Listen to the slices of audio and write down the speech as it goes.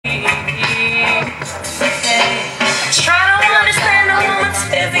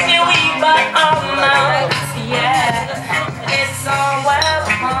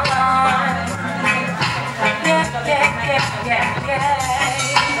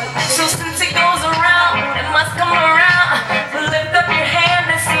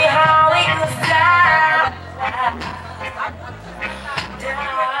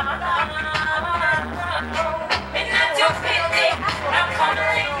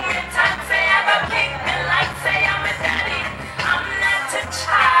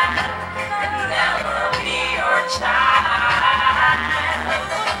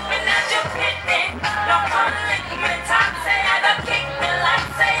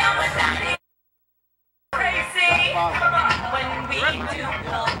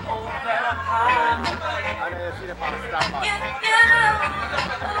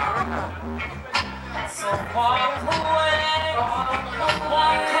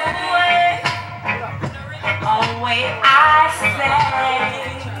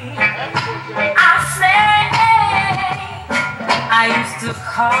to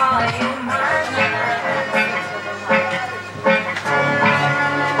call you mine.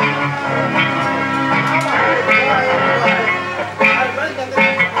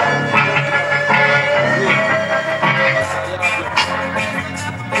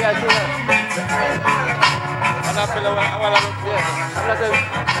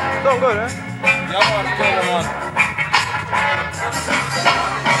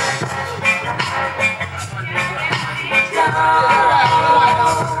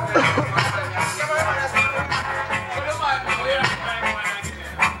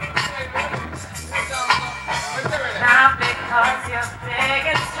 Now because you're big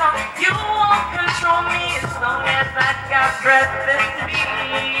and strong, you won't control me as long as I got breath in me.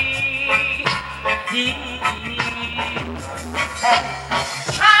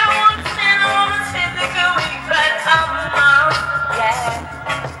 I don't understand a woman's physical weak, but yeah,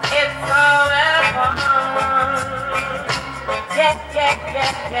 it's forever.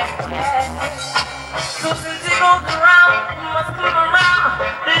 Yeah. So since it goes around, you must come around.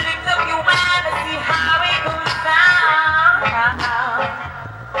 Lift up your hand and see how it goes down.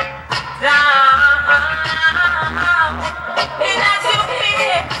 It's not too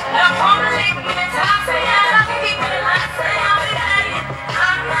big. I'm gonna lick me and talk to you. I'm keep it like say I'm daddy.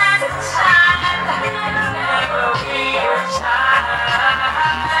 I'm not a child. I'll never be your child.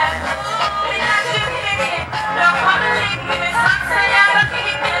 It's not too big. I'm gonna lick me and talk to you. I'm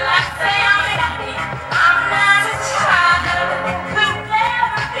keep it like say I'm daddy. I'm not a child. Could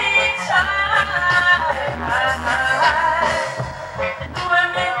never be a child.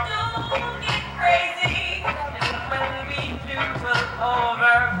 Women do get crazy, and when we do, we'll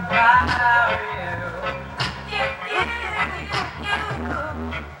overpower you.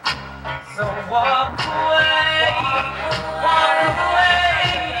 So walk away,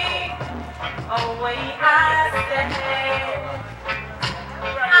 away I say.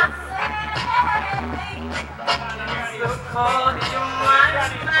 So cold you might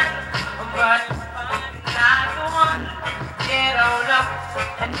but not the one. Get on up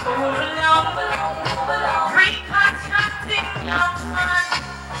and move along. Reconstructing your mind.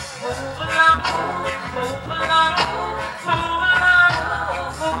 Move along, move along, move along,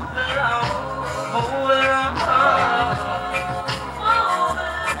 move along, move along, move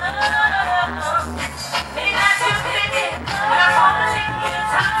along. Ain't not too busy, but I'm only here to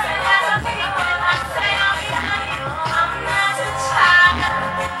talk to you. I say I'm behind you. I'm not a child.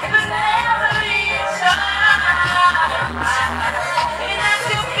 Could never be a child. Ain't not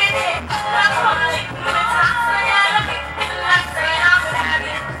too busy, but I'm only here to talk to you. I say I'm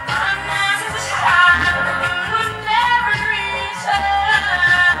happy. I'm not a child. Could never be a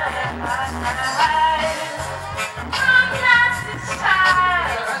child. I'm not a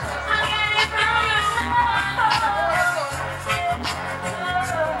child. I get it from you.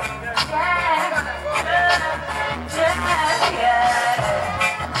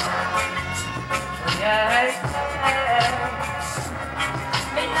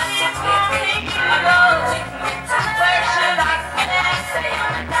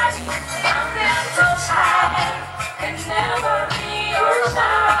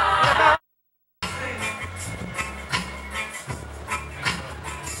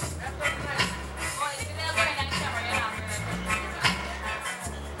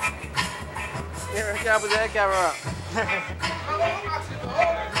 Kaya po dyan, camera.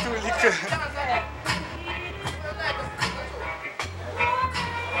 Tulik ka.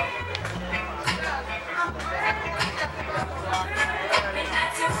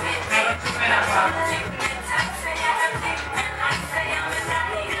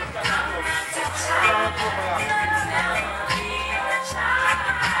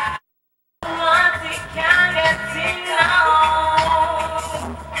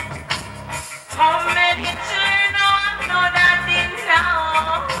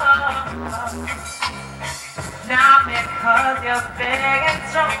 Now because you're big and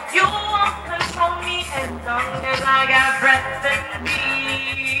strong, you won't control me as long as I got breath in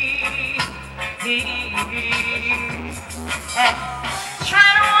me. Try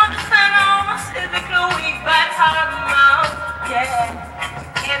to understand almost physical weak, but heart and mouth, yeah,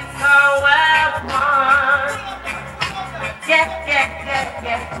 it's so well won. Yeah.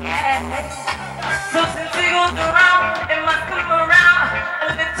 So since it goes around, it must come around.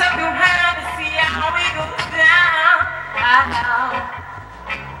 And lift up your hand to see how it goes down.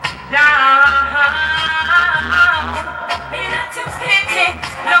 Ain't not too picky.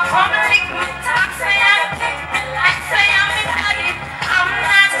 No woman like me. Talk say I'm like say I'm daddy. I'm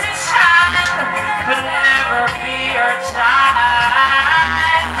not a child. Could never be your child.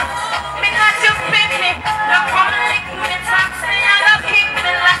 Ain't not too picky. No woman like me. Talk say I'm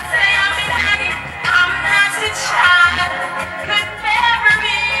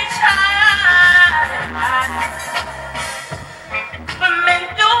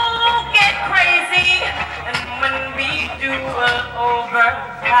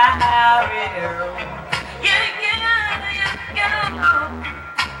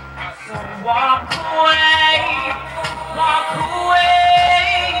walk away,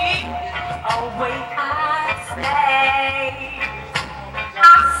 away I stay.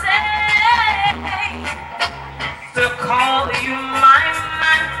 I say to call you my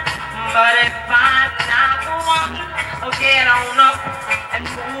man, but if I'm not the one, I'll get on up and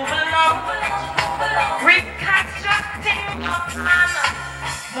move along, reconstructing your man.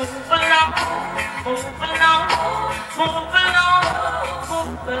 Move along, move along, move along,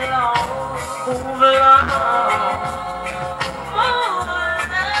 move along, move along, move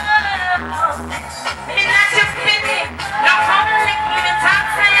along. It's not your pity, no only even talk,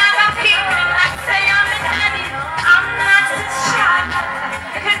 say I'm a king, I say I'm a daddy, I'm not a child,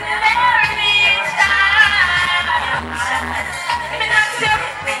 could never be a child. It's not your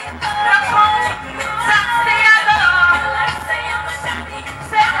pity, no only even talk, say I'm a king, I say I'm a daddy,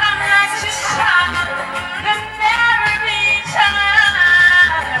 say I'm not your child, could never be a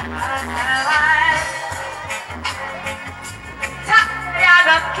child. Tired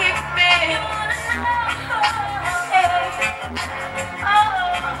of keeping.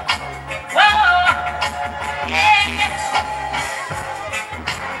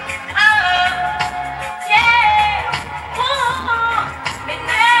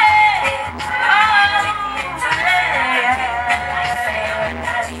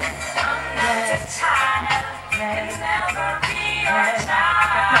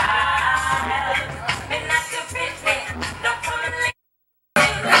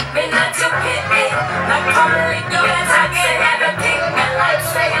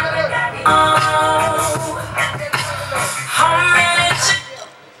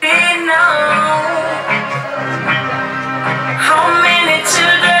 How